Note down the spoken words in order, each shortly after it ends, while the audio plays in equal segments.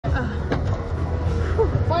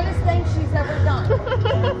he's ever done.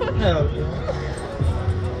 Hell yeah.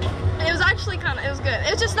 It was actually it was good.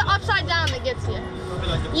 It's just the upside down that gets you.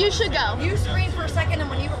 You should go. You screamed for a second, and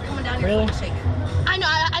when you were coming down, you were shaking. I know.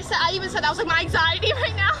 I even said that was like my anxiety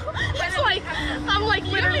right now. It's like I'm like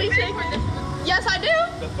literally shaking. Yes, I do.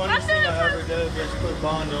 The funniest thing I ever did was put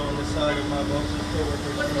Bondo on the side of my boss's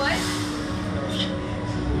coworker. With what?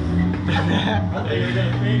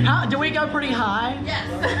 Do we go pretty high? Yes.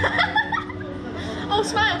 Oh,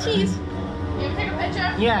 smile, cheese. You want to take a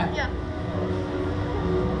picture? Yeah. Yeah.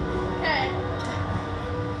 Okay.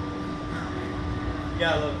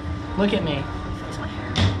 Yeah, look. Look at me.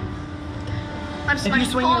 If you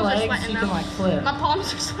swing your legs, you can like flip. My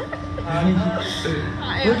palms are sweating.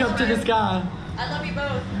 Look up to the sky. I love you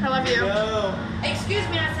both. I love you. Yo. Excuse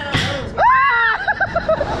me, I said I love you.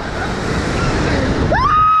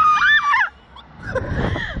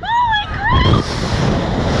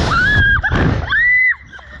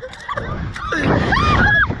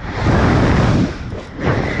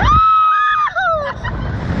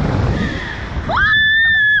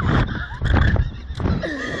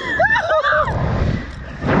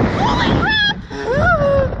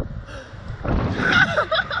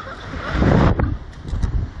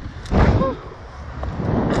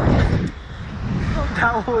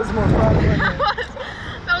 That was more fun, wasn't it?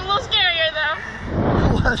 That was a little scarier though.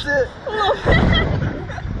 Was it? A little bit.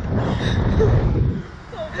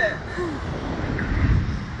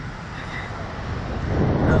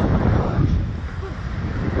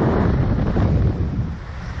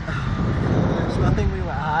 I think we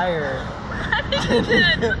went higher. I think we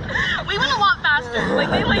did. We went a lot faster. Like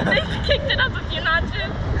they kicked it up a few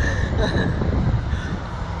notches.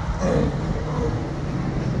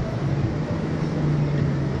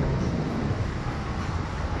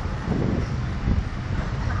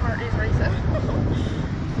 My heart is racing.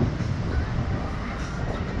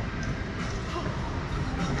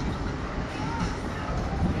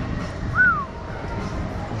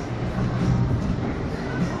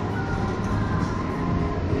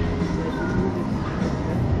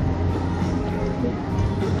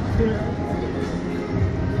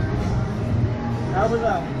 How was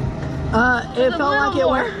that? It felt like it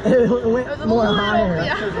went more higher.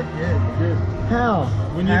 Yeah. How?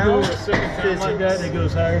 When you go a second time like that, it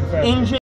goes higher and faster. Engine